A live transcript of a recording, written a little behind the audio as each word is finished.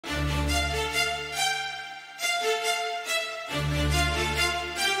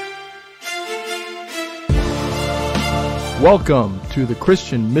Welcome to the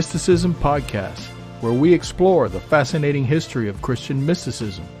Christian Mysticism Podcast, where we explore the fascinating history of Christian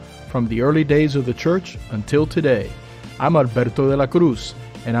mysticism from the early days of the church until today. I'm Alberto de la Cruz,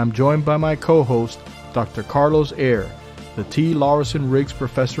 and I'm joined by my co-host, Dr. Carlos Eire, the T. Lawson Riggs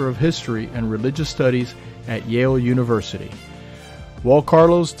Professor of History and Religious Studies at Yale University. Well,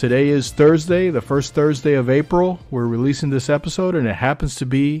 Carlos, today is Thursday, the first Thursday of April. We're releasing this episode, and it happens to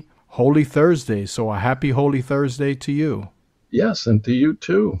be Holy Thursday, so a happy Holy Thursday to you. Yes, and to you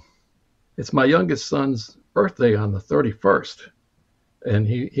too. It's my youngest son's birthday on the 31st, and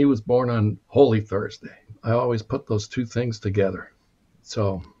he was born on Holy Thursday. I always put those two things together.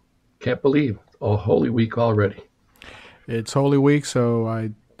 So, can't believe Holy Week already. It's Holy Week, so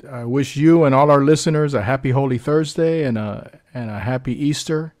I wish you and all our listeners a happy Holy Thursday and a happy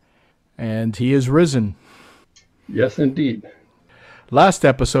Easter, and he is risen. Yes, indeed. Last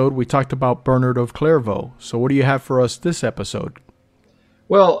episode, we talked about Bernard of Clairvaux. So what do you have for us this episode?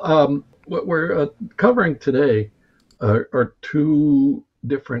 Well, what we're covering today are two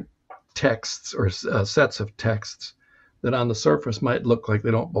different texts or sets of texts that on the surface might look like they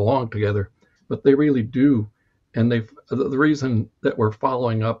don't belong together, but they really do. And the reason that we're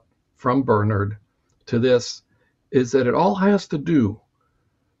following up from Bernard to this is that it all has to do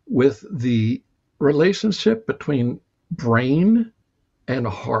with the relationship between brain and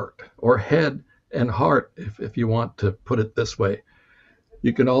heart, or head and heart, if you want to put it this way.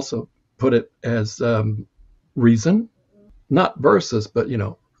 You can also put it as reason, not versus, but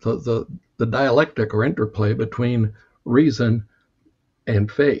the dialectic or interplay between reason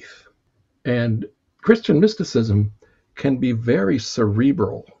and faith. And Christian mysticism can be very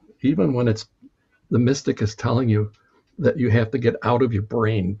cerebral, even when the mystic is telling you that you have to get out of your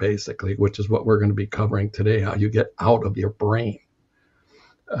brain, basically, which is what we're going to be covering today, how you get out of your brain.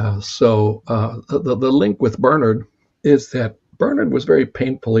 So the link with Bernard is that Bernard was very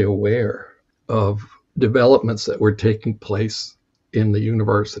painfully aware of developments that were taking place in the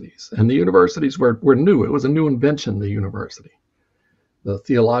universities. And the universities were new. It was a new invention, the university. The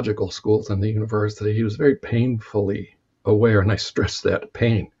theological schools and the university. He was very painfully aware, and I stress that,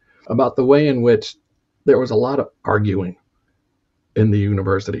 pain, about the way in which there was a lot of arguing in the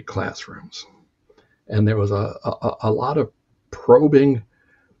university classrooms. And there was a lot of probing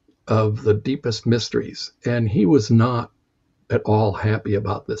of the deepest mysteries, and he was not at all happy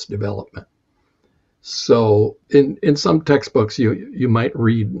about this development. So in some textbooks you might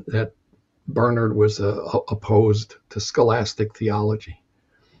read that Bernard was opposed to scholastic theology.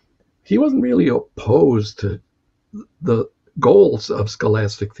 He wasn't really opposed to the goals of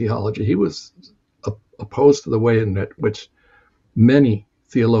scholastic theology. He was opposed to the way in which many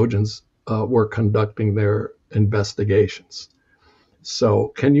theologians were conducting their investigations. So,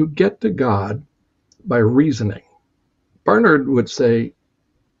 can you get to God by reasoning? Bernard would say,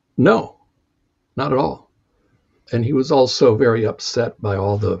 no, not at all. And he was also very upset by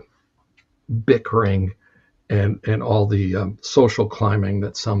all the bickering and all the social climbing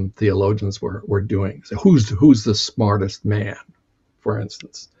that some theologians were doing. So who's the smartest man, for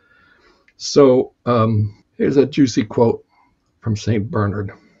instance? So here's a juicy quote from St.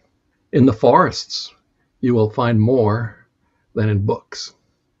 Bernard. In the forests, you will find more than in books.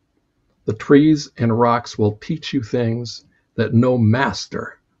 The trees and rocks will teach you things that no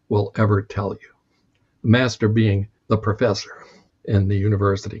master will ever tell you. The master being the professor in the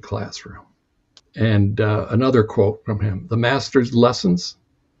university classroom. And another quote from him, the master's lessons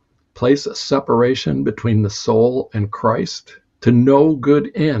place a separation between the soul and Christ to no good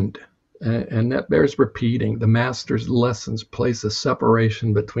end. And that bears repeating. The master's lessons place a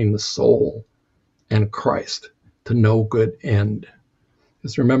separation between the soul and Christ to no good end.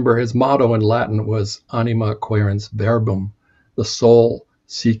 Just remember, his motto in Latin was anima quaerens verbum, the soul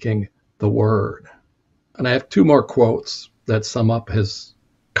seeking the word. And I have two more quotes that sum up his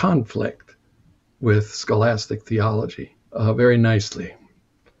conflict with scholastic theology very nicely.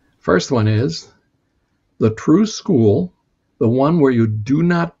 First one is, the true school, the one where you do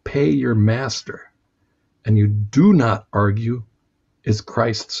not pay your master and you do not argue, is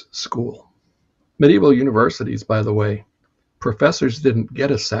Christ's school. Medieval universities, by the way, professors didn't get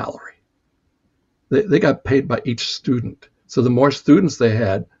a salary. They got paid by each student. So the more students they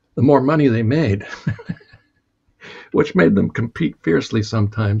had, the more money they made, which made them compete fiercely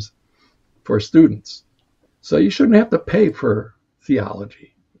sometimes for students. So you shouldn't have to pay for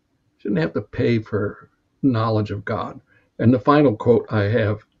theology. You shouldn't have to pay for knowledge of God. And the final quote I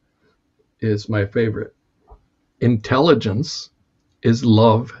have is my favorite. Intelligence is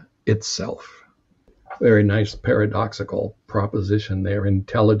love itself. Very nice paradoxical proposition there.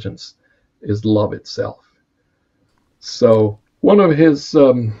 Intelligence is love itself. So one of his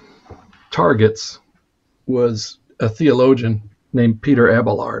targets was a theologian named Peter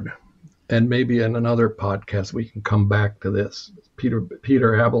Abelard. And maybe in another podcast we can come back to this.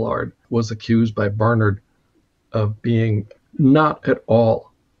 Peter Abelard was accused by Bernard of being not at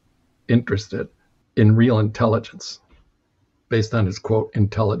all interested in real intelligence, based on his quote,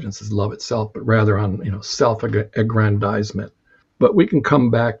 "Intelligence is love itself," but rather on self-aggrandizement. But we can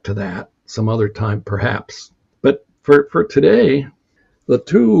come back to that some other time, perhaps. But for today, the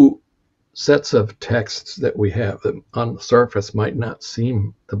two sets of texts that we have that on the surface might not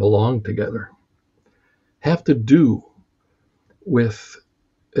seem to belong together have to do with,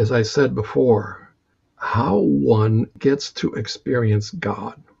 as I said before, how one gets to experience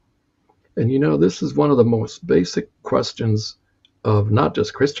God. And this is one of the most basic questions of not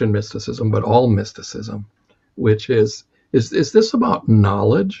just Christian mysticism, but all mysticism, which is this about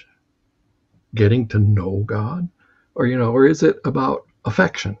knowledge, getting to know God, or is it about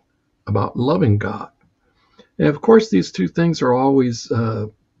affection, about loving God? And of course, these two things are always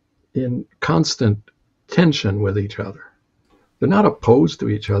in constant tension with each other. They're not opposed to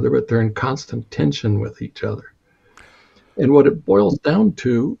each other, but they're in constant tension with each other. And what it boils down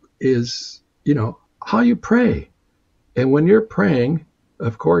to is, how you pray. And when you're praying,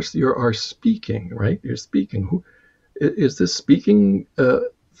 of course, you are speaking, right? You're speaking. Is this speaking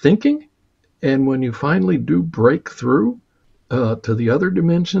thinking? And when you finally do break through to the other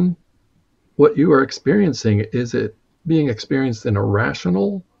dimension, what you are experiencing, is it being experienced in a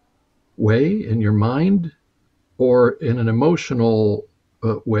rational way in your mind or in an emotional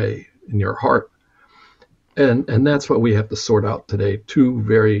way in your heart? And that's what we have to sort out today, two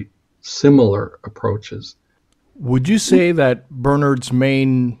very similar approaches. Would you say that Bernard's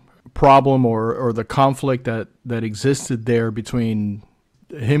main problem or the conflict that existed there between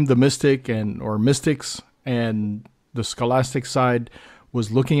him, the mystic, or mystics, and the scholastic side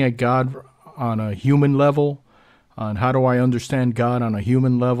was looking at God on a human level, on how do I understand God on a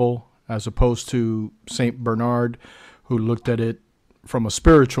human level, as opposed to Saint Bernard, who looked at it from a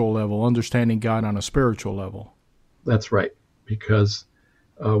spiritual level, understanding God on a spiritual level? That's right, because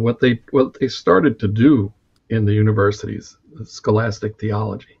what they started to do in the universities, the scholastic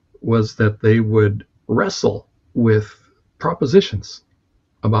theology, was that they would wrestle with propositions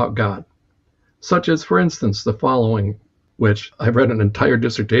about God, such as, for instance, the following, which I read an entire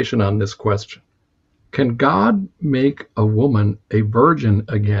dissertation on this question. Can God make a woman a virgin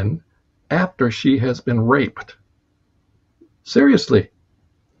again after she has been raped? Seriously,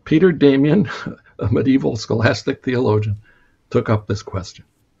 Peter Damian, a medieval scholastic theologian, took up this question.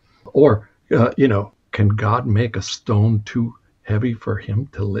 Or, can God make a stone too heavy for him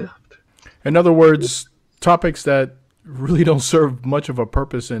to lift? In other words, topics that really don't serve much of a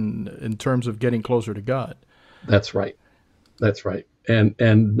purpose in terms of getting closer to God. That's right. That's right. And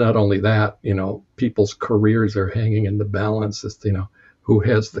not only that, people's careers are hanging in the balance as to, who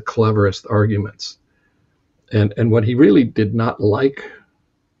has the cleverest arguments. And what he really did not like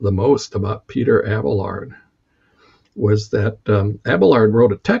the most about Peter Abelard was that Abelard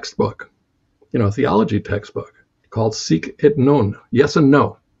wrote a textbook, a theology textbook called Sic et Non, Yes and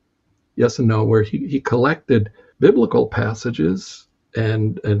No, where he collected biblical passages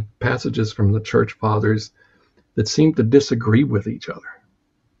and passages from the church fathers that seemed to disagree with each other,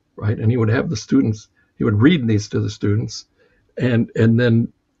 right? And he would have the students, he would read these to the students and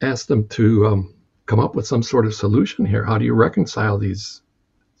then ask them to come up with some sort of solution here. How do you reconcile these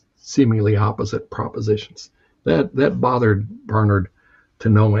seemingly opposite propositions? That bothered Bernard to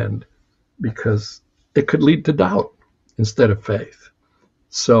no end, because it could lead to doubt instead of faith.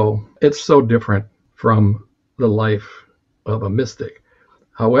 So it's so different from the life of a mystic.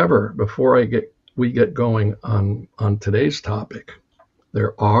 However, before we get going on today's topic,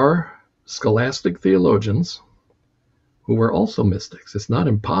 there are scholastic theologians who were also mystics. It's not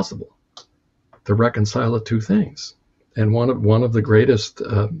impossible to reconcile the two things. And one of the greatest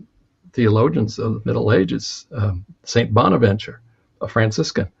theologians of the Middle Ages, Saint Bonaventure, a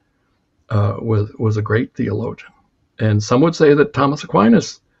Franciscan, was a great theologian. And some would say that Thomas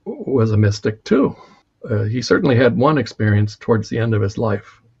Aquinas was a mystic too. He certainly had one experience towards the end of his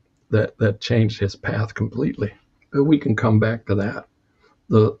life that changed his path completely. But we can come back to that.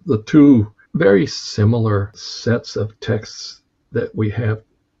 The two very similar sets of texts that we have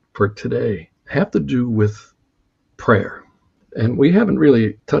for today have to do with prayer. And we haven't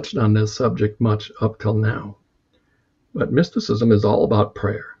really touched on this subject much up till now. But mysticism is all about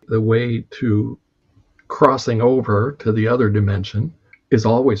prayer. The way to crossing over to the other dimension is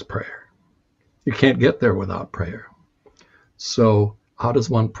always prayer. You can't get there without prayer. So how does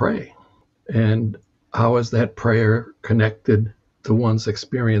one pray? And how is that prayer connected to one's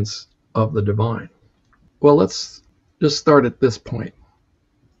experience of the divine? Well, let's just start at this point.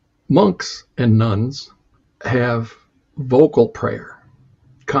 Monks and nuns have vocal prayer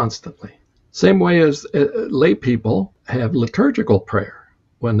constantly. Same way as lay people have liturgical prayer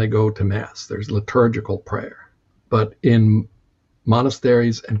when they go to Mass. There's liturgical prayer. But in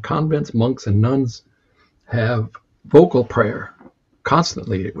monasteries and convents, monks and nuns have vocal prayer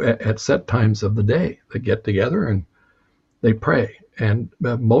constantly at set times of the day. They get together and they pray. And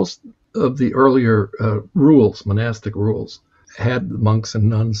most of the earlier rules, monastic rules, had monks and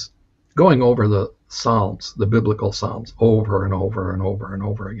nuns going over the Psalms, the biblical Psalms, over and over and over and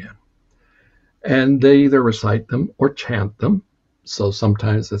over again. And they either recite them or chant them. So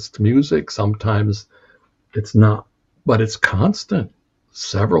sometimes it's music, sometimes it's not. But it's constant,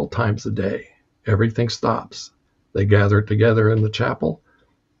 several times a day. Everything stops. They gather together in the chapel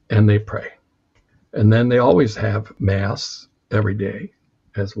and they pray. And then they always have Mass every day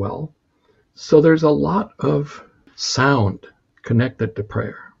as well. So there's a lot of sound connected to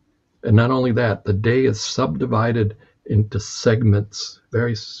prayer. And not only that, the day is subdivided into segments,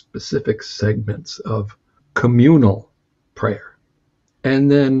 very specific segments of communal prayer. And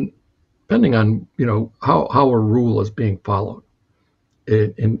then depending on, how a rule is being followed,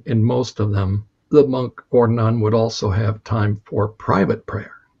 in most of them, the monk or nun would also have time for private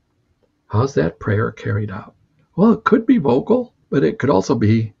prayer. How's that prayer carried out? Well, it could be vocal, but it could also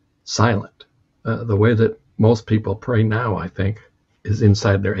be silent. The way that most people pray now, I think, is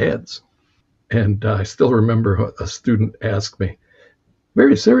inside their heads. And I still remember a student asked me,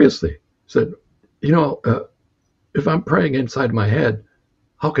 very seriously, said, if I'm praying inside my head,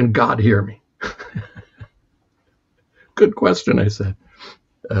 how can God hear me? Good question, I said.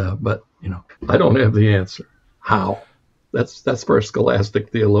 But I don't have the answer. How? That's for a scholastic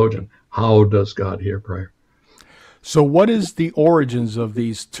theologian. How does God hear prayer? So what is the origins of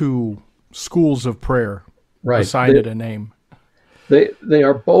these two schools of prayer? Right. Assign it a name. They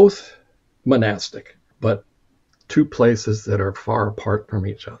are both monastic, but two places that are far apart from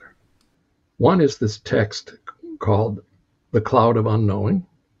each other. One is this text called The Cloud of Unknowing.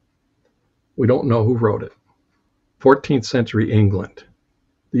 We don't know who wrote it. 14th century England.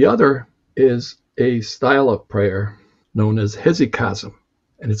 The other is a style of prayer known as Hesychasts,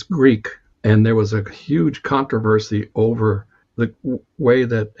 and it's Greek. And there was a huge controversy over the way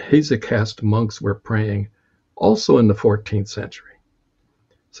that Hesychast monks were praying, also in the 14th century.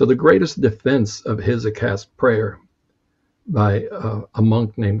 So the greatest defense of Hesychast prayer by a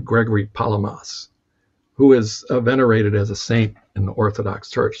monk named Gregory Palamas, who is venerated as a saint in the Orthodox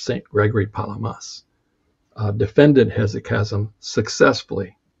Church, Saint Gregory Palamas, defended Hesychasm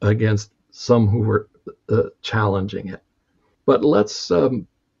successfully against some who were challenging it. But let's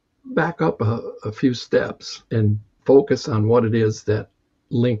back up a few steps and focus on what it is that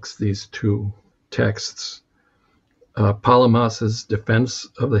links these two texts. Palamas's defense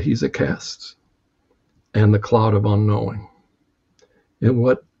of the Hesychasts and the Cloud of Unknowing. And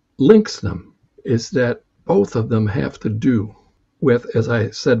what links them is that both of them have to do with, as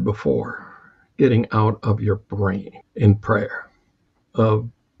I said before, getting out of your brain in prayer, of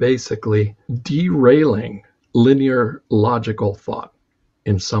basically derailing linear logical thought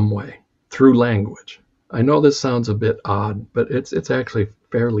in some way through language. I know this sounds a bit odd, but it's actually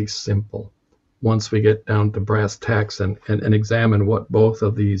fairly simple once we get down to brass tacks and examine what both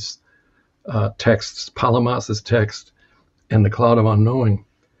of these texts, Palamas's text and the Cloud of Unknowing,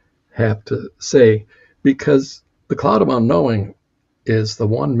 have to say, because the Cloud of Unknowing is the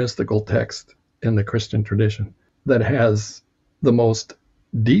one mystical text in the Christian tradition that has the most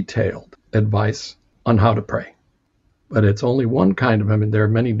detailed advice on how to pray. But it's only one kind of, there are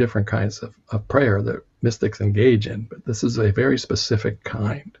many different kinds of prayer that mystics engage in, but this is a very specific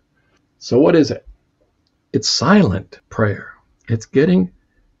kind. So what is it? It's silent prayer. It's getting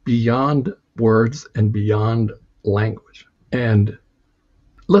beyond words and beyond language. And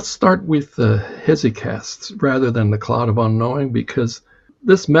let's start with the Hesychasts rather than the Cloud of Unknowing, because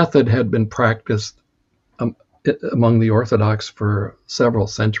this method had been practiced among the Orthodox for several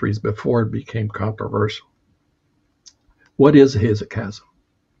centuries before it became controversial. What is hesychasm?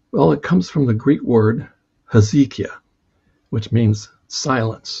 Well, it comes from the Greek word hesychia, which means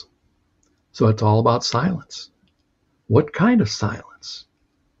silence. So it's all about silence. What kind of silence?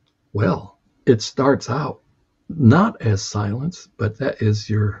 Well, it starts out not as silence, but that is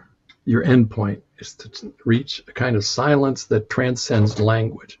your end point, is to reach a kind of silence that transcends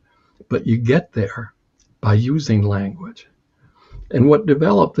language. But you get there by using language. And what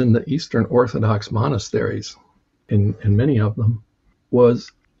developed in the Eastern Orthodox monasteries, in many of them,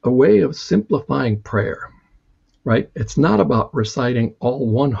 was a way of simplifying prayer, right? It's not about reciting all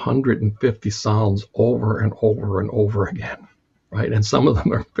 150 Psalms over and over and over again, right? And some of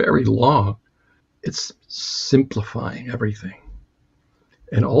them are very long. It's simplifying everything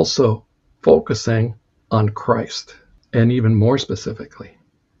and also focusing on Christ, and even more specifically,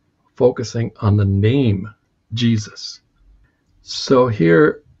 focusing on the name Jesus. So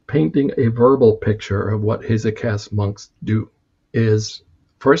here, painting a verbal picture of what Hesychasts monks do is,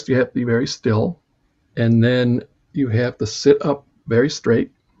 first you have to be very still, and then you have to sit up very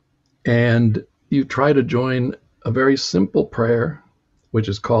straight, and you try to join a very simple prayer, which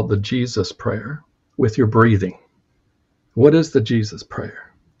is called the Jesus prayer, with your breathing. What is the Jesus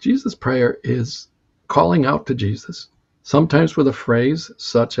prayer? Jesus prayer is calling out to Jesus, sometimes with a phrase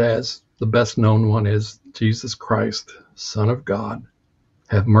such as, the best known one is, Jesus Christ, Son of God,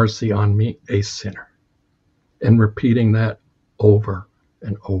 have mercy on me, a sinner. And repeating that over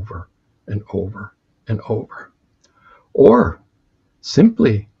and over and over and over. Or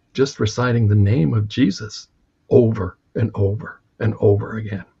simply just reciting the name of Jesus over and over and over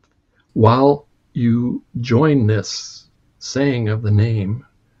again. While you join this saying of the name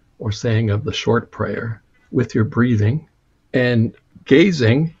or saying of the short prayer with your breathing and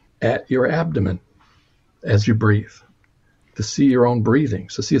gazing at your abdomen as you breathe to see your own breathing.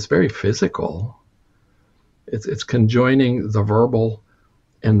 So see, it's very physical. It's conjoining the verbal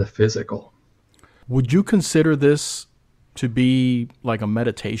and the physical. Would you consider this to be like a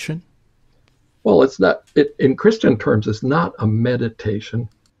meditation? Well, it's not. In Christian terms, it's not a meditation.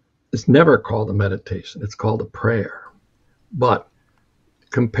 It's never called a meditation. It's called a prayer. But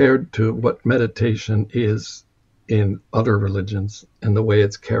compared to what meditation is in other religions and the way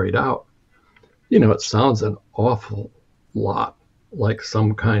it's carried out, it sounds an awful lot like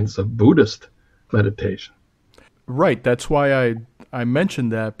some kinds of Buddhist meditation. Right. That's why I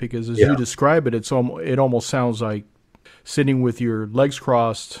mentioned that, because as you describe it, it almost sounds like sitting with your legs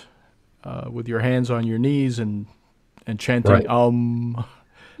crossed, with your hands on your knees and chanting right.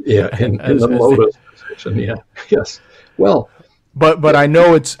 Yeah, in the lotus position. Yeah. Yes. Well, but I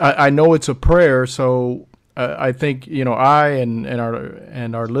know it's a prayer, so I think I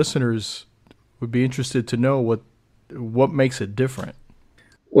and our listeners would be interested to know what makes it different.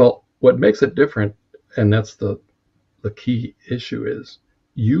 Well, what makes it different, and that's the key issue, is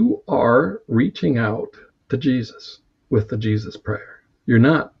you are reaching out to Jesus with the Jesus prayer. You're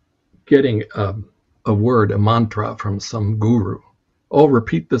not getting a word, a mantra from some guru. Oh,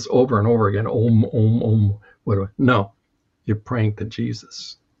 repeat this over and over again. Om, om, om. No, you're praying to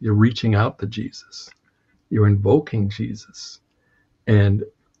Jesus. You're reaching out to Jesus. You're invoking Jesus. And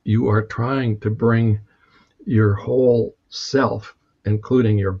you are trying to bring your whole self,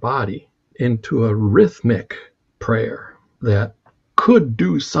 including your body, into a rhythmic prayer that could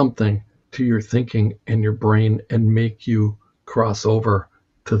do something to your thinking and your brain and make you cross over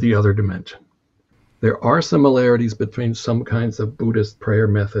to the other dimension. There are similarities between some kinds of Buddhist prayer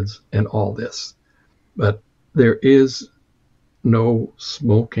methods and all this, but there is no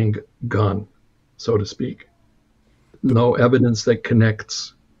smoking gun, so to speak. No evidence that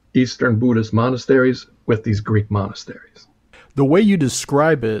connects Eastern Buddhist monasteries with these Greek monasteries. The way you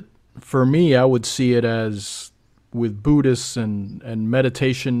describe it, for me, I would see it as, with Buddhists and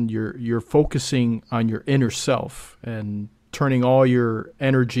meditation, you're focusing on your inner self and turning all your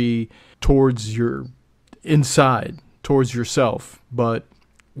energy towards your inside, towards yourself. But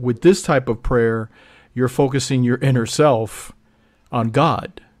with this type of prayer, you're focusing your inner self on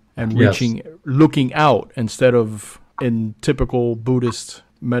God and looking out, instead of, in typical Buddhist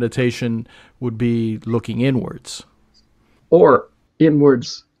meditation, would be looking inwards. Or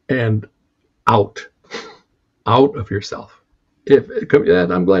inwards and out of yourself.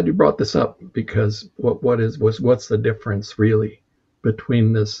 I'm glad you brought this up, because what's the difference really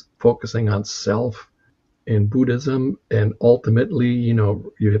between this focusing on self in Buddhism, and ultimately,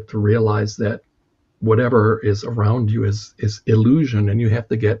 you have to realize that whatever is around you is illusion, and you have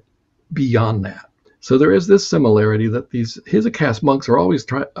to get beyond that. So there is this similarity that these Hesychast monks are always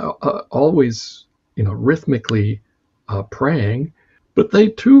rhythmically praying, but they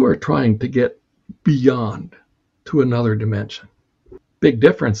too are trying to get beyond to another dimension. Big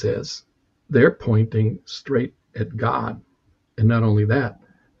difference is they're pointing straight at God, and not only that,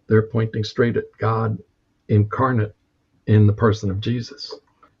 they're pointing straight at God incarnate in the person of Jesus.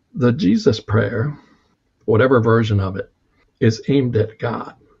 The Jesus prayer, whatever version of it, is aimed at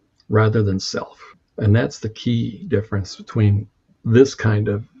God rather than self. And that's the key difference between this kind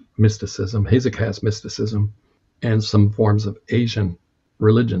of mysticism, Hesychast mysticism, and some forms of Asian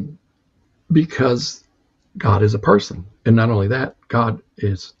religion. Because God is a person. And not only that, God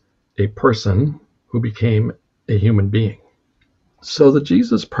is a person who became a human being. So the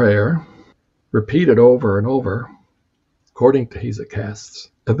Jesus prayer, repeated over and over, according to Hesychasts,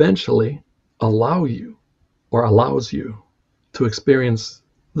 eventually allows you to experience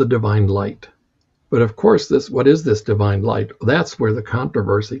the divine light. But of course, what is this divine light? That's where the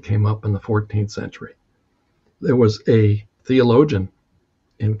controversy came up in the 14th century. There was a theologian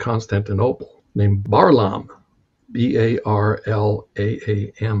in Constantinople named Barlaam,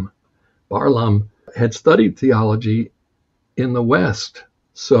 Barlaam. Barlaam had studied theology in the West,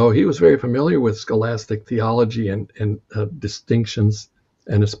 so he was very familiar with scholastic theology and distinctions,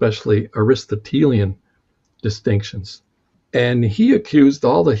 and especially Aristotelian distinctions. And he accused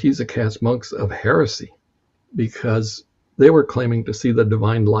all the Hesychast monks of heresy because they were claiming to see the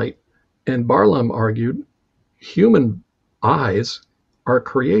divine light. And Barlaam argued human eyes are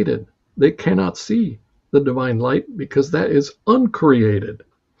created. They cannot see the divine light because that is uncreated.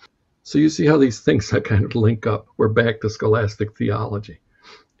 So you see how these things kind of link up. We're back to scholastic theology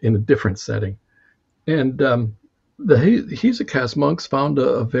in a different setting. And the Hesychast monks found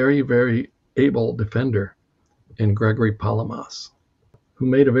a very, very able defender in Gregory Palamas, who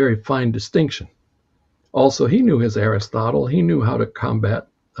made a very fine distinction. Also, he knew his Aristotle. He knew how to combat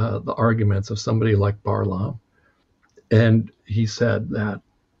the arguments of somebody like Barlaam. And he said that,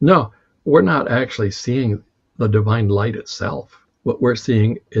 no, we're not actually seeing the divine light itself. What we're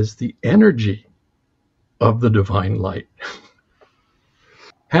seeing is the energy of the divine light.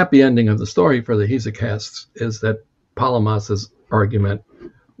 Happy ending of the story for the Hesychasts is that Palamas's argument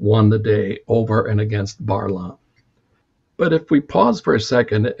won the day over and against Barlaam. But if we pause for a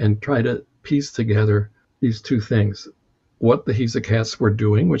second and try to piece together these two things, what the Hesychasts were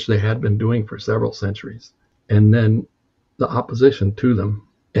doing, which they had been doing for several centuries, and then the opposition to them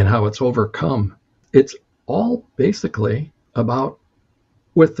and how it's overcome, it's all basically about,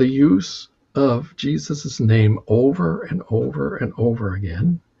 with the use of Jesus' name over and over and over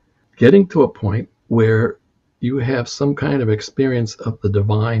again, getting to a point where you have some kind of experience of the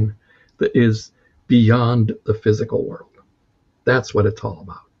divine that is beyond the physical world. That's what it's all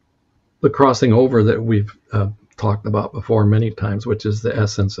about. The crossing over that we've talked about before many times, which is the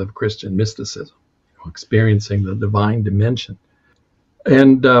essence of Christian mysticism, experiencing the divine dimension.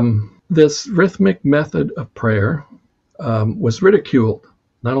 And this rhythmic method of prayer was ridiculed.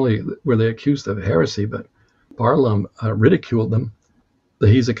 Not only were they accused of heresy, but Barlaam ridiculed them, the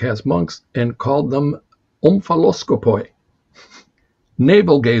Hesychast monks, and called them omphaloskopoi,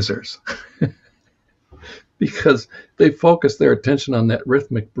 navel gazers, because they focused their attention on that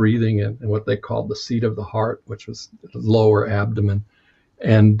rhythmic breathing and what they called the seat of the heart, which was the lower abdomen.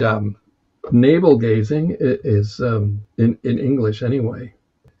 And navel gazing is, in English anyway,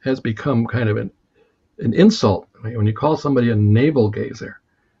 has become kind of an insult. When you call somebody a navel gazer,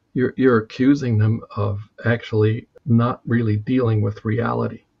 you're accusing them of actually not really dealing with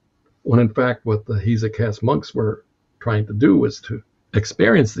reality. When in fact, what the Hesychast monks were trying to do was to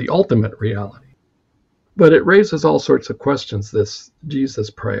experience the ultimate reality. But it raises all sorts of questions, this Jesus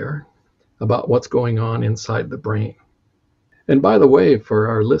prayer, about what's going on inside the brain. And by the way, for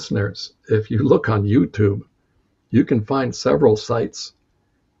our listeners, if you look on YouTube, you can find several sites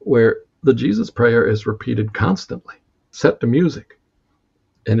where the Jesus prayer is repeated constantly, set to music.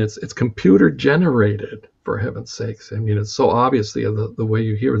 And it's computer generated, for heaven's sakes. I mean, it's so obviously the way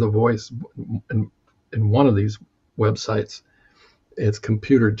you hear the voice in one of these websites, it's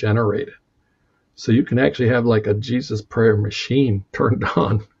computer generated. So you can actually have like a Jesus prayer machine turned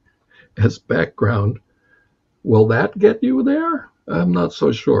on as background. Will that get you there? I'm not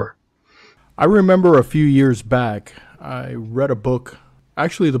so sure. I remember a few years back, I read a book.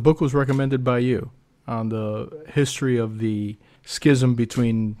 Actually, the book was recommended by you on the history of the schism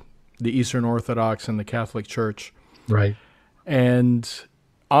between the Eastern Orthodox and the Catholic Church. Right. And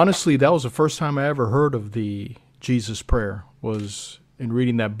honestly, that was the first time I ever heard of the Jesus prayer, was in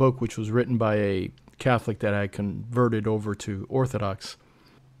reading that book, which was written by a Catholic that I converted over to Orthodox.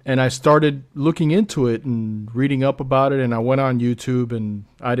 And I started looking into it and reading up about it, and I went on YouTube, and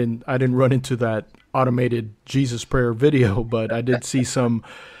I didn't run into that automated Jesus prayer video, but I did see some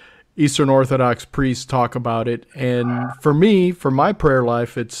Eastern Orthodox priests talk about it. And for me, for my prayer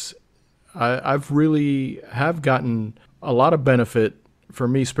life, I've really have gotten a lot of benefit for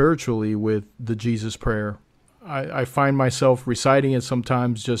me spiritually with the Jesus prayer. I find myself reciting it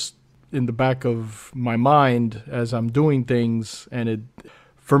sometimes just in the back of my mind as I'm doing things, and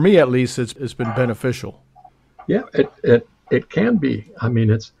for me at least, it's been beneficial. Yeah, it can be. I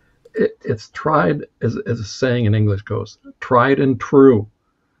mean, it's tried, as a saying in English goes, tried and true.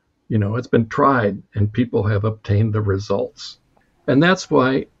 It's been tried and people have obtained the results. And that's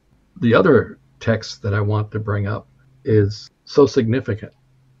why the other text that I want to bring up is so significant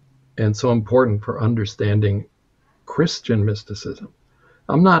and so important for understanding Christian mysticism.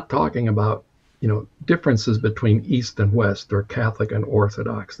 I'm not talking about, differences between East and West or Catholic and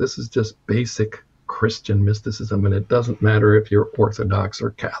Orthodox. This is just basic Christian mysticism, and it doesn't matter if you're Orthodox or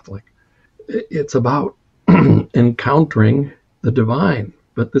Catholic. It's about encountering the divine.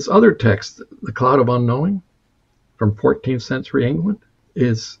 But this other text, the Cloud of Unknowing, from 14th century England,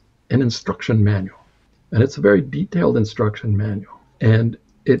 is an instruction manual. And it's a very detailed instruction manual. And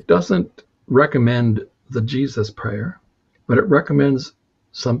it doesn't recommend the Jesus prayer, but it recommends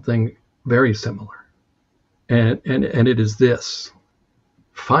something very similar. And it is this: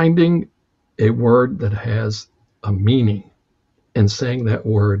 finding a word that has a meaning and saying that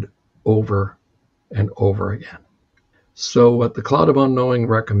word over and over again. So what the Cloud of Unknowing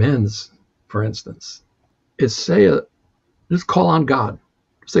recommends, for instance, is just call on God.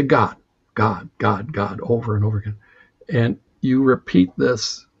 Say God, God, God, God, over and over again. And you repeat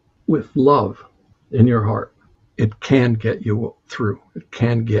this with love in your heart. It can get you through. It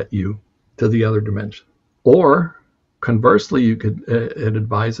can get you to the other dimension. Or conversely, it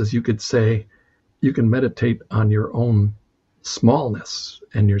advises, you could say, you can meditate on your own smallness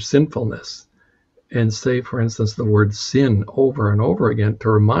and your sinfulness and say, for instance, the word sin over and over again to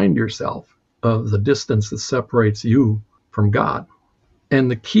remind yourself of the distance that separates you from God. And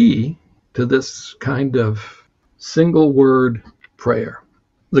the key to this kind of single word prayer,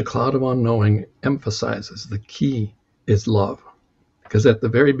 the Cloud of Unknowing emphasizes the key is love. Because at the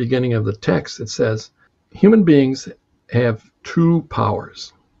very beginning of the text, it says, human beings have two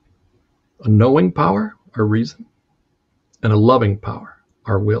powers: a knowing power, our reason, and a loving power,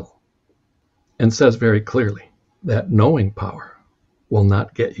 our will. And says very clearly that knowing power will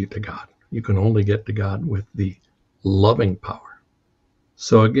not get you to God. You can only get to God with the loving power.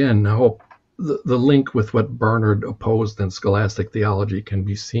 So again, I hope the link with what Bernard opposed in scholastic theology can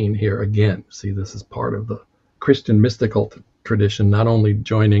be seen here again. See, this is part of the Christian mystical tradition, not only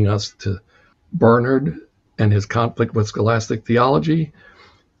joining us to Bernard and his conflict with scholastic theology,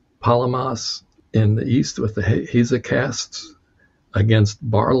 Palamas in the East with the Hesychasts against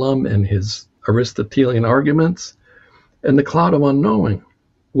Barlaam and his Aristotelian arguments, and the Cloud of Unknowing,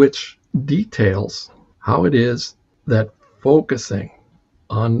 which details how it is that focusing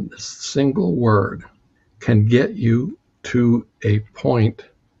on a single word can get you to a point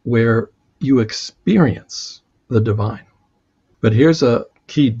where you experience the divine. But here's a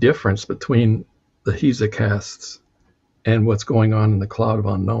key difference between the Hesychasts and what's going on in the Cloud of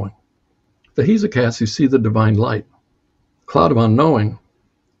Unknowing. The Hesychasts, you see the divine light. Cloud of Unknowing,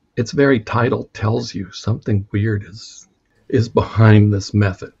 its very title tells you something weird is behind this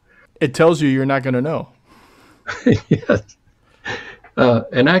method. It tells you you're not going to know. Yes.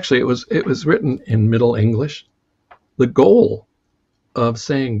 And actually, it was written in Middle English. The goal of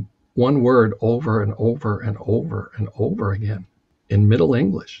saying one word over and over and over and over again in Middle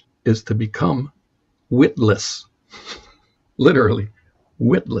English is to become witless. Literally,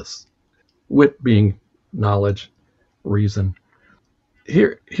 witless. Wit being knowledge, reason.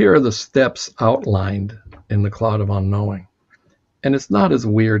 Here are the steps outlined in the Cloud of Unknowing. And it's not as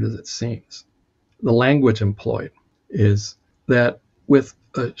weird as it seems. The language employed is that with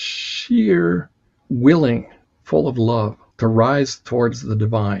a sheer willing, full of love, to rise towards the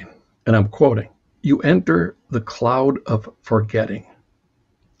divine, and I'm quoting, you enter the cloud of forgetting.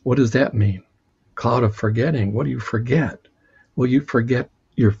 What does that mean? Cloud of forgetting. What do you forget? Well, you forget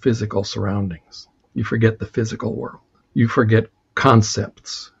your physical surroundings. You forget the physical world. You forget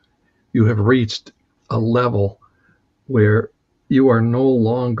concepts. You have reached a level where you are no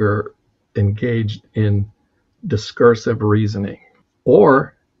longer engaged in discursive reasoning,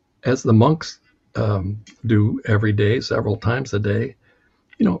 or as the monks do every day, several times a day,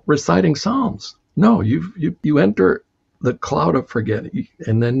 reciting psalms. No, you enter the cloud of forgetting,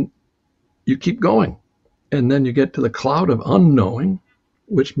 and then you keep going, and then you get to the cloud of unknowing,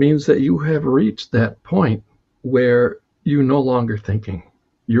 which means that you have reached that point where you're no longer thinking.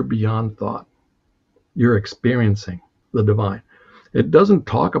 You're beyond thought. You're experiencing the divine. It doesn't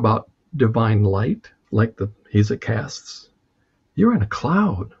talk about divine light like the Hesychasts. You're in a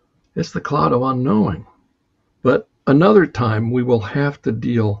cloud. It's the cloud of unknowing. But another time we will have to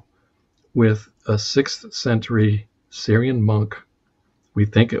deal with a 6th century Syrian monk, we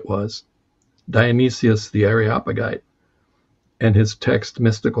think it was, Dionysius the Areopagite, and his text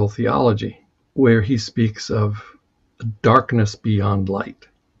Mystical Theology, where he speaks of darkness beyond light.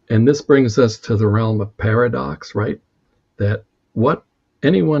 And this brings us to the realm of paradox, right? That what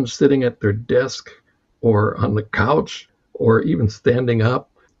anyone sitting at their desk or on the couch or even standing up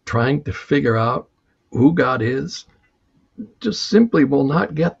trying to figure out who God is just simply will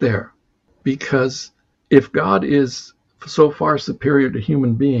not get there. Because if God is so far superior to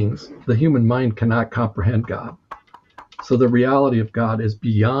human beings, the human mind cannot comprehend God. So the reality of God is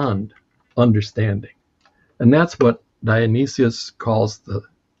beyond understanding. And that's what Dionysius calls the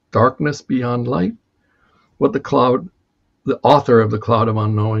darkness beyond light. What the author of the Cloud of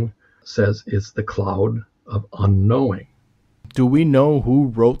Unknowing says is the cloud of unknowing. Do we know who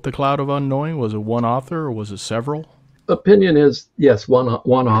wrote the Cloud of Unknowing? Was it one author or was it several? Opinion is, yes, one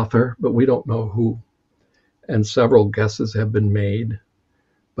author, but we don't know who. And several guesses have been made,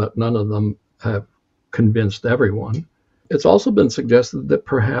 but none of them have convinced everyone. It's also been suggested that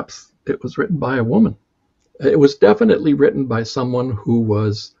perhaps it was written by a woman. It was definitely written by someone who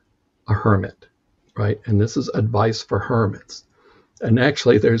was a hermit, right? And this is advice for hermits. And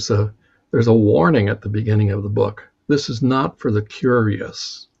actually, there's a warning at the beginning of the book. This is not for the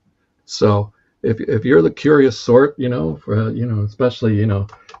curious. So if you're the curious sort, especially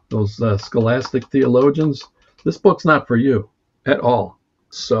those scholastic theologians, this book's not for you at all.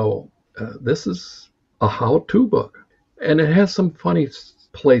 So this is a how-to book, and it has some funny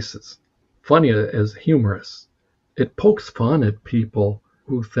places, funny as humorous. It pokes fun at people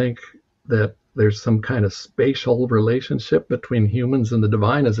who think that there's some kind of spatial relationship between humans and the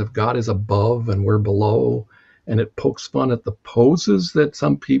divine, as if God is above and we're below. And it pokes fun at the poses that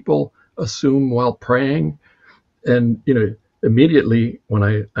some people assume while praying. And, immediately when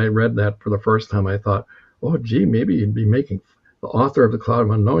I read that for the first time, I thought, oh, gee, maybe the author of the Cloud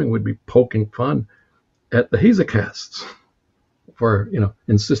of Unknowing would be poking fun at the Hesychasts for,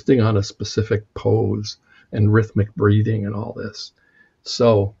 insisting on a specific pose and rhythmic breathing and all this.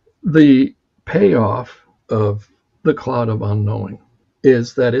 So the payoff of the Cloud of Unknowing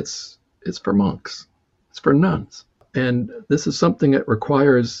is that it's for monks, it's for nuns, and this is something that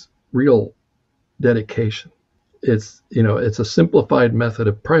requires real dedication. It's a simplified method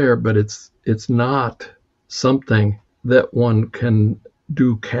of prayer, but it's not something that one can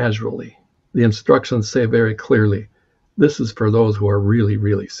do casually. The instructions say very clearly, this is for those who are really,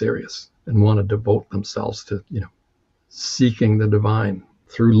 really serious and want to devote themselves to, seeking the divine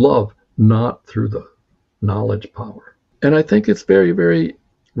through love, not through the knowledge power. And I think it's very, very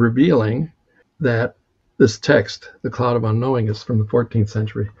revealing that this text, the Cloud of Unknowing, is from the 14th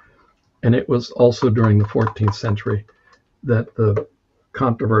century. And it was also during the 14th century that the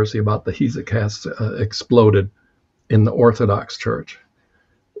controversy about the Hesychasts exploded in the Orthodox Church,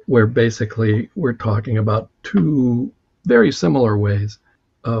 where basically we're talking about two very similar ways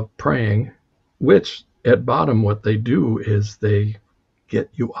of praying, which at bottom what they do is they get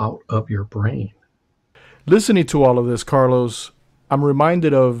you out of your brain. Listening to all of this, Carlos, I'm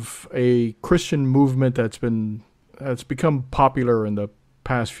reminded of a Christian movement that's become popular in the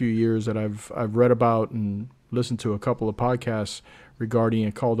past few years that I've read about and listened to a couple of podcasts regarding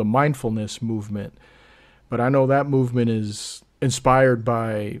it, called the mindfulness movement. But I know that movement is inspired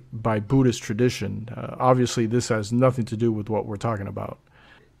by Buddhist tradition. Obviously, this has nothing to do with what we're talking about.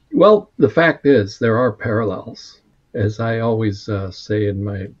 Well, the fact is there are parallels. As I always say in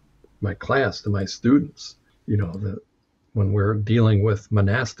my class to my students, that when we're dealing with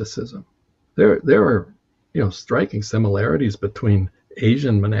monasticism, there are striking similarities between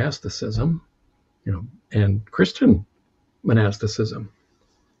Asian monasticism, and Christian monasticism.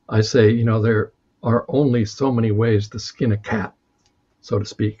 I say, there are only so many ways to skin a cat, so to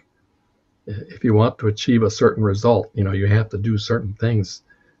speak. If you want to achieve a certain result, you have to do certain things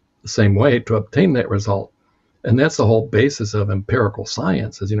the same way to obtain that result. And that's the whole basis of empirical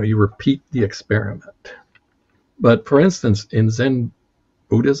science, is, you repeat the experiment. But for instance, in Zen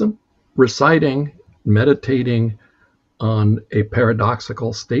Buddhism, reciting, meditating on a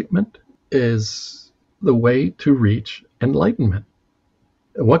paradoxical statement is the way to reach enlightenment.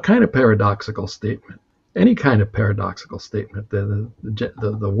 What kind of paradoxical statement? Any kind of paradoxical statement.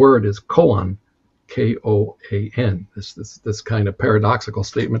 The word is koan, K-O-A-N. This kind of paradoxical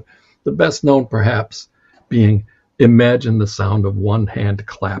statement. The best known, perhaps, being imagine the sound of one hand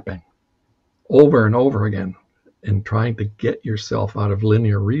clapping over and over again, and trying to get yourself out of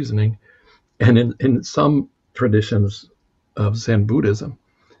linear reasoning. And in some traditions of Zen Buddhism,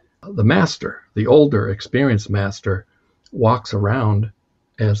 the master, the older, experienced master, walks around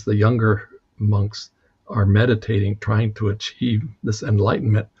as the younger monks are meditating, trying to achieve this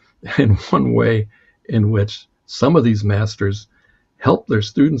enlightenment. And one way in which some of these masters help their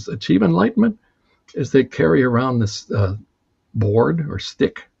students achieve enlightenment is they carry around this board or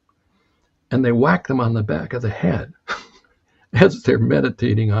stick, and they whack them on the back of the head as they're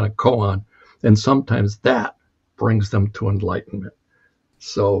meditating on a koan. And sometimes that brings them to enlightenment.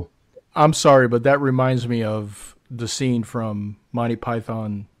 So I'm sorry, but that reminds me of the scene from Monty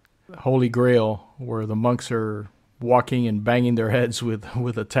Python Holy Grail where the monks are walking and banging their heads with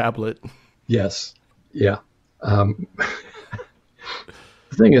a tablet. yes, yeah. The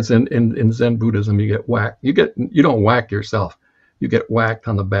thing is, in Zen Buddhism, you get whacked. You don't whack yourself. You get whacked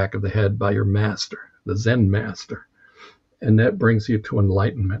on the back of the head by your master, the Zen master, and that brings you to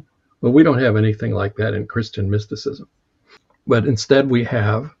enlightenment. But we don't have anything like that in Christian mysticism. But instead, we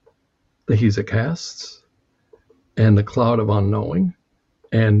have the Hesychasts and the Cloud of Unknowing.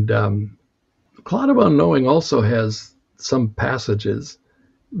 And the Cloud of Unknowing also has some passages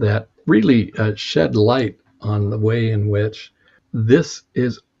that really shed light on the way in which this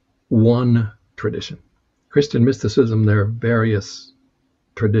is one tradition. Christian mysticism, there are various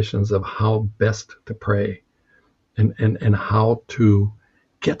traditions of how best to pray and how to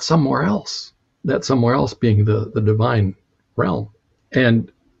get somewhere else, that somewhere else being the divine realm.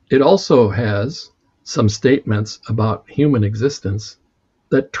 And it also has some statements about human existence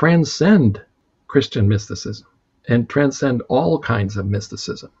that transcend Christian mysticism and transcend all kinds of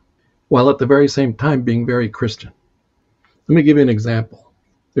mysticism, while at the very same time being very Christian. Let me give you an example.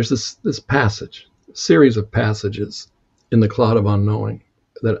 There's this passage, a series of passages in the Cloud of Unknowing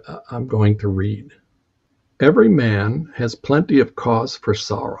that I'm going to read. Every man has plenty of cause for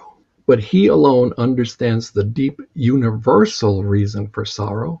sorrow, but he alone understands the deep universal reason for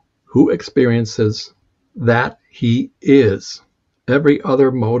sorrow, who experiences that he is. Every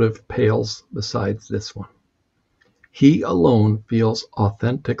other motive pales besides this one. He alone feels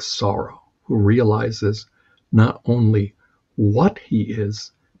authentic sorrow, who realizes not only what he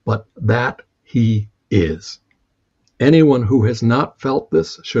is, but that he is. Anyone who has not felt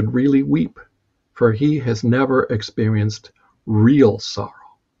this should really weep, for he has never experienced real sorrow.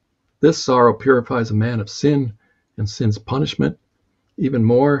 This sorrow purifies a man of sin and sin's punishment. Even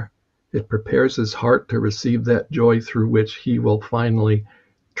more, it prepares his heart to receive that joy through which he will finally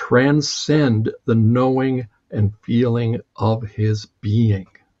transcend the knowing and feeling of his being.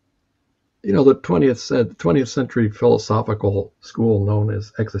 You know, the 20th century philosophical school known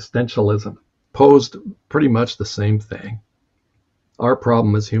as existentialism posed pretty much the same thing. Our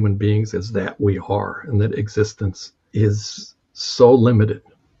problem as human beings is that we are, and that existence is so limited,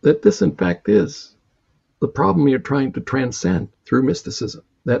 that this in fact is the problem you're trying to transcend through mysticism.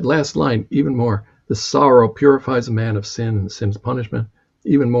 That last line, even more, the sorrow purifies a man of sin and sin's punishment.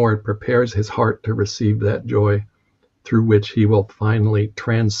 Even more, it prepares his heart to receive that joy through which he will finally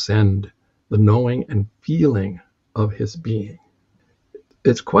transcend the knowing and feeling of his being.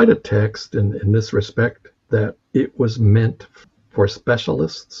 It's quite a text in this respect that it was meant for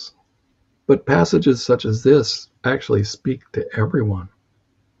specialists, but passages such as this actually speak to everyone,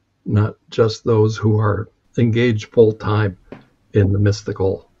 not just those who are engaged full-time in the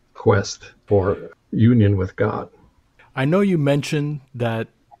mystical quest for union with God. I know you mentioned that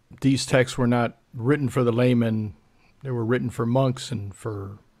these texts were not written for the layman. They were written for monks and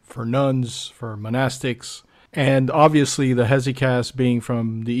for nuns, for monastics. And obviously the Hesychasts being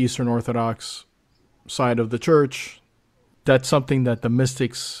from the Eastern Orthodox side of the church, that's something that the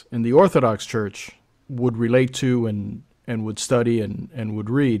mystics in the Orthodox Church would relate to and would study and would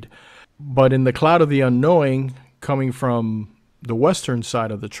read. But in the Cloud of the Unknowing, coming from the Western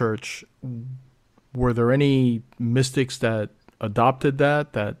side of the church, were there any mystics that adopted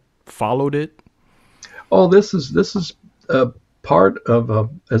that followed it? Oh, this is a part of,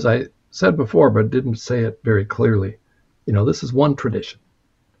 as I said before, but didn't say it very clearly. You know, this is one tradition.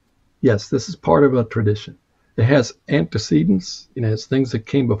 Yes, this is part of a tradition. It has antecedents, you know, it's things that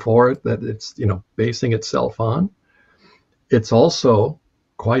came before it that it's, you know, basing itself on. It's also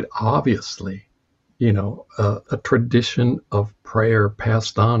quite obviously, you know, a tradition of prayer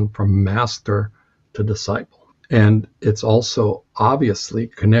passed on from master to disciple. And it's also obviously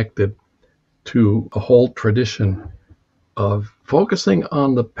connected to a whole tradition of focusing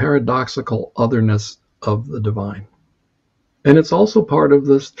on the paradoxical otherness of the divine. And it's also part of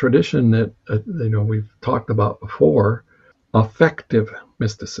this tradition that, you know, we've talked about before, affective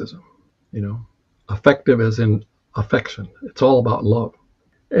mysticism, you know, affective as in affection. It's all about love.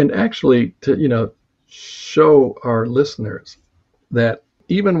 And actually to, you know, show our listeners that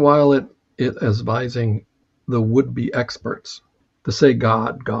even while it is advising the would-be experts to say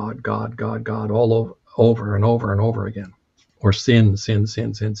God, God, God, God, God all over and over and over again, or sin, sin,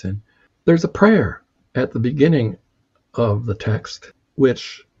 sin, sin, sin, there's a prayer at the beginning of the text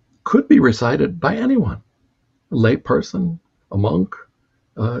which could be recited by anyone, a lay person, a monk,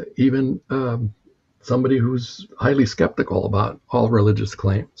 even somebody who's highly skeptical about all religious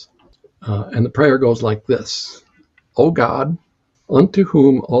claims. And the prayer goes like this: O God, unto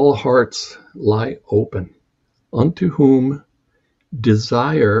whom all hearts lie open, unto whom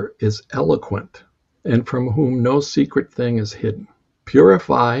desire is eloquent, and from whom no secret thing is hidden,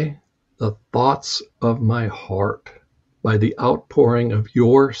 purify the thoughts of my heart by the outpouring of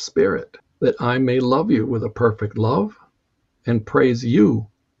your Spirit, that I may love you with a perfect love and praise you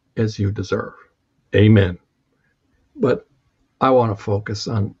as you deserve. Amen. But I want to focus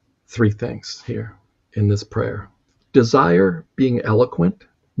on three things here in this prayer. Desire being eloquent.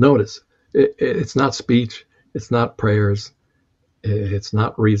 Notice, it's not speech, it's not prayers, it's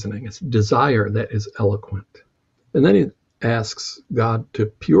not reasoning. It's desire that is eloquent. And then he asks God to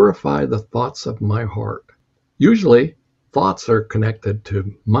purify the thoughts of my heart. Usually, thoughts are connected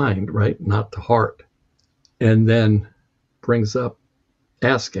to mind, right? Not to heart. And then brings up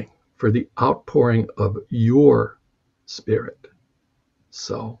asking for the outpouring of your Spirit.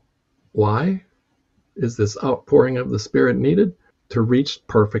 So, why is this outpouring of the Spirit needed? To reach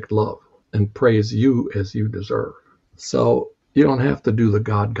perfect love and praise you as you deserve. So, you don't have to do the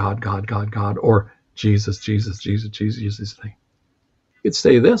God, God, God, God, God, or Jesus, Jesus, Jesus, Jesus, Jesus thing. You could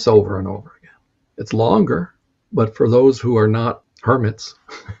say this over and over again. It's longer, but for those who are not hermits,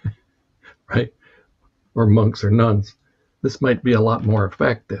 right, or monks or nuns, this might be a lot more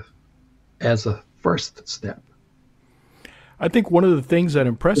effective as a first step. I think one of the things that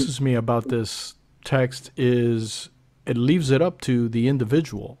impresses me about this text is it leaves it up to the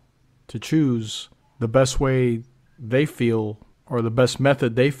individual to choose the best way they feel or the best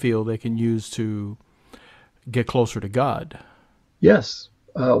method they feel they can use to get closer to God. Yes,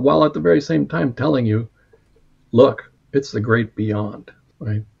 while at the very same time telling you, look, it's the great beyond,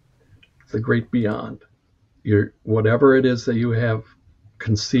 right? It's the great beyond. Whatever it is that you have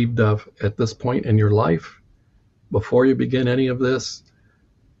conceived of at this point in your life, before you begin any of this,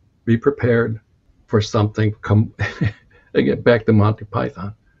 be prepared for something, again, back to Monty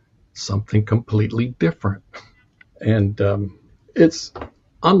Python, something completely different. And it's,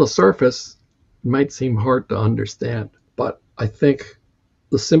 on the surface, it might seem hard to understand, but I think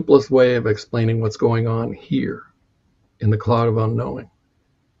the simplest way of explaining what's going on here in the Cloud of Unknowing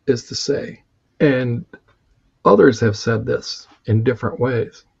is to say, and others have said this in different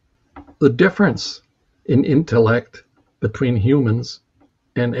ways, the difference in intellect between humans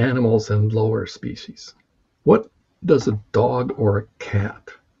and animals and lower species. What does a dog or a cat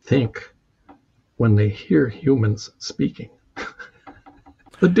think when they hear humans speaking?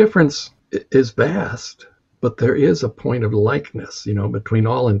 The difference is vast, but there is a point of likeness, between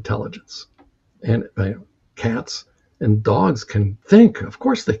all intelligence. And cats and dogs can think. Of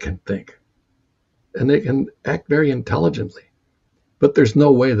course they can think. And they can act very intelligently. But there's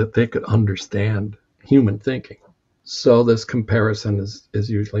no way that they could understand human thinking. So this comparison is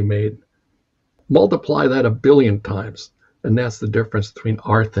usually made. Multiply that 1 billion times, and that's the difference between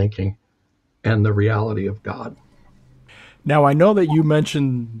our thinking and the reality of God. Now, I know that you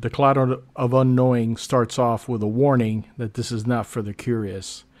mentioned the Cloud of Unknowing starts off with a warning that this is not for the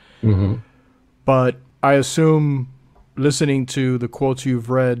curious. Mm-hmm. But I assume, listening to the quotes you've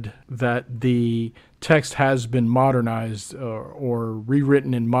read, that the text has been modernized or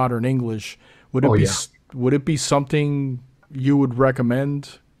rewritten in modern English. Would it be something you would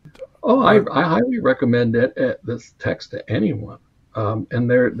recommend? Oh, I highly recommend this text to anyone. And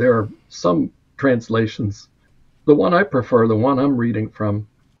there are some translations. The one I prefer, the one I'm reading from,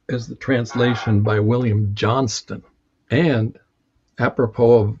 is the translation by William Johnston. And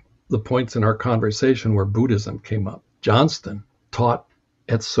apropos of the points in our conversation where Buddhism came up, Johnston taught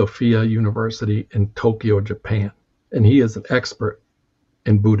at Sophia University in Tokyo, Japan. And he is an expert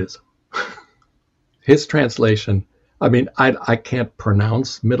in Buddhism. His translation, I can't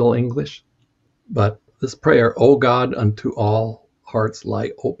pronounce Middle English, but this prayer, O God, unto all hearts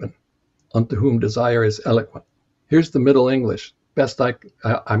lie open, unto whom desire is eloquent. Here's the Middle English. Best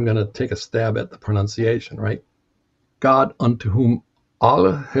I'm going to take a stab at the pronunciation, right? God, unto whom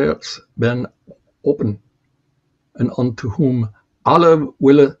alle hearts ben open, and unto whom alle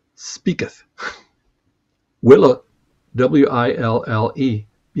wille speaketh. Wille, W-I-L-L-E,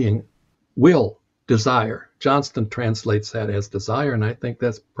 being will, desire. Johnston translates that as desire, and I think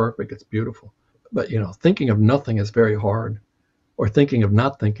that's perfect. It's beautiful. But, thinking of nothing is very hard, or thinking of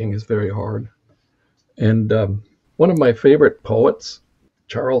not thinking is very hard. And one of my favorite poets,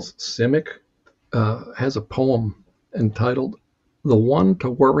 Charles Simic, has a poem entitled "The One to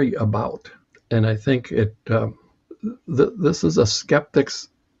Worry About." And I think this is a skeptic's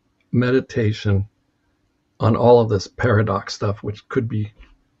meditation on all of this paradox stuff, which could be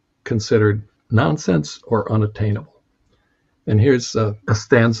considered nonsense or unattainable. And here's a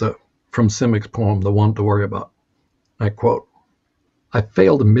stanza from Simic's poem, The One to Worry About. I quote, "I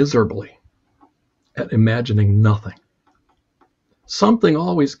failed miserably at imagining nothing. Something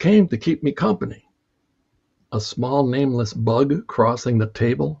always came to keep me company. A small nameless bug crossing the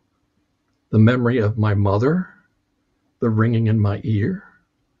table, the memory of my mother, the ringing in my ear.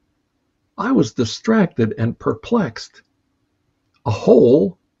 I was distracted and perplexed. A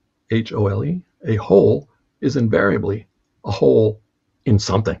hole, H-O-L-E, a hole is invariably a hole in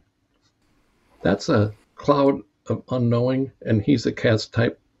something." That's a Cloud of Unknowing and Hesychasts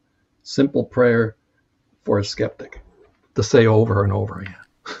type simple prayer for a skeptic to say over and over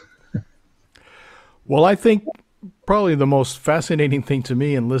again. Well, I think probably the most fascinating thing to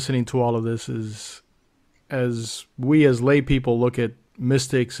me in listening to all of this is, as we as lay people look at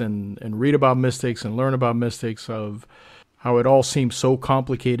mystics and read about mystics and learn about mystics, of how it all seems so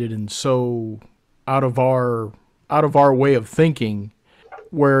complicated and so out of our way of thinking,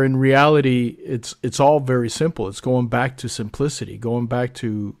 where in reality it's all very simple. It's going back to simplicity, going back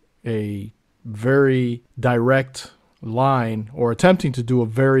to a very direct line, or attempting to do a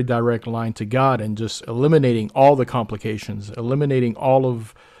very direct line to God, and just eliminating all the complications, eliminating all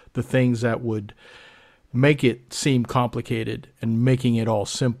of the things that would make it seem complicated and making it all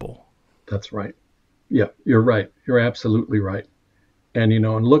simple. That's right. Yeah, you're right. You're absolutely right. And, in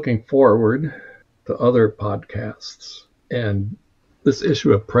looking forward to other podcasts and this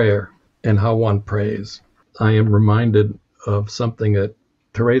issue of prayer and how one prays, I am reminded of something that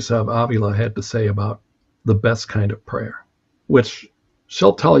Teresa of Avila had to say about the best kind of prayer, which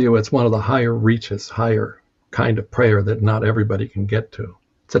she'll tell you it's one of the higher reaches, higher kind of prayer that not everybody can get to.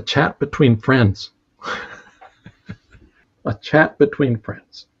 It's a chat between friends. A chat between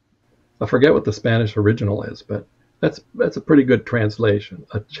friends. I forget what the Spanish original is, but that's a pretty good translation.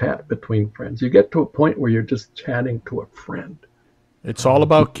 A chat between friends. You get to a point where you're just chatting to a friend. It's all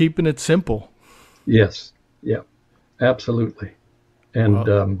about keeping it simple. Yes. Yeah, absolutely.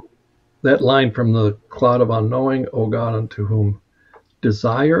 And that line from the Cloud of Unknowing, O God, unto whom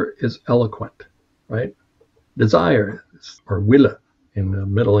desire is eloquent, right? Desire, or wille in the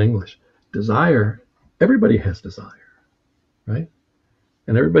Middle English. Desire, everybody has desire, right?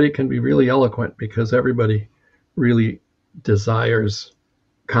 And everybody can be really eloquent because everybody really desires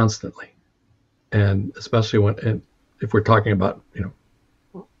constantly. And especially if we're talking about,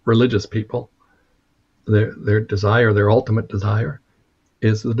 religious people, their desire, their ultimate desire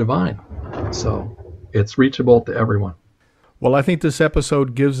is the divine. So it's reachable to everyone. Well, I think this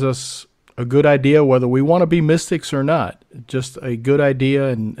episode gives us a good idea whether we want to be mystics or not. Just a good idea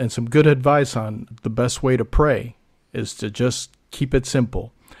and some good advice on the best way to pray is to just keep it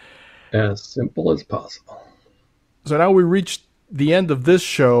simple. As simple as possible. So now we reached the end of this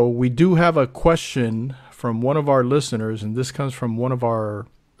show. We do have a question from one of our listeners, and this comes from one of our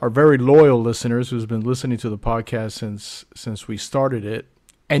very loyal listeners who's been listening to the podcast since we started it.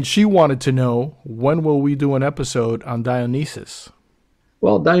 And she wanted to know, when will we do an episode on Dionysius?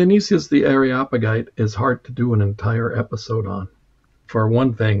 Well, Dionysius the Areopagite is hard to do an entire episode on. For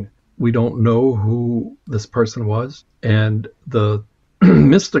one thing, we don't know who this person was, and the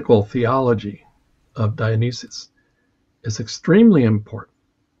mystical theology of Dionysius is extremely important,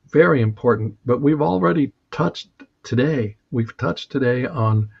 very important, but we've already touched today. We've touched today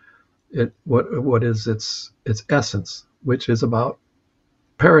on it, what is its essence, which is about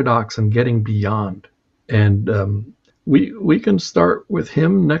paradox and getting beyond. And we can start with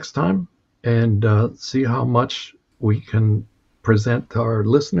him next time and see how much we can present to our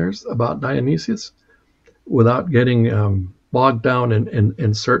listeners about Dionysius without getting bogged down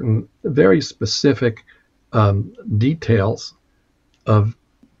in certain very specific details of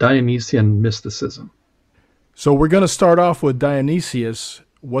Dionysian mysticism. So we're going to start off with Dionysius.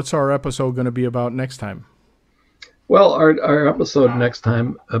 What's our episode going to be about next time? Well, our episode next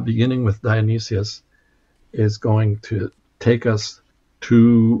time, beginning with Dionysius, is going to take us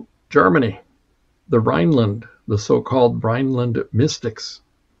to Germany, the Rhineland, the so-called Rhineland mystics,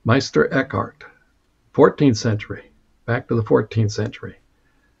 Meister Eckhart, 14th century, back to the 14th century.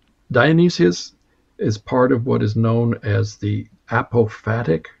 Dionysius is part of what is known as the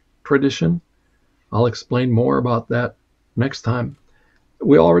apophatic tradition. I'll explain more about that next time.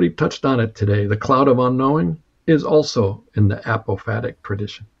 We already touched on it today. The Cloud of Unknowing is also in the apophatic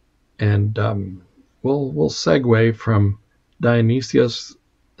tradition. And we'll segue from Dionysius,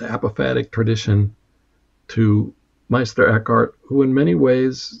 the apophatic tradition, to Meister Eckhart, who in many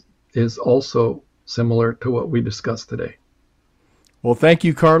ways is also similar to what we discussed today. Well, thank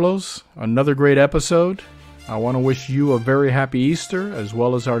you, Carlos. Another great episode. I want to wish you a very happy Easter, as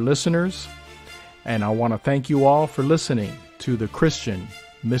well as our listeners. And I want to thank you all for listening to the Christian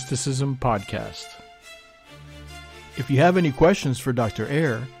Mysticism Podcast. If you have any questions for Dr.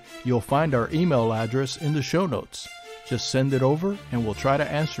 Eire, you'll find our email address in the show notes. Just send it over and we'll try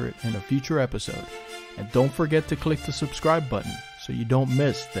to answer it in a future episode. And don't forget to click the subscribe button so you don't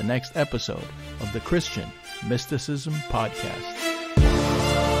miss the next episode of the Christian Mysticism Podcast.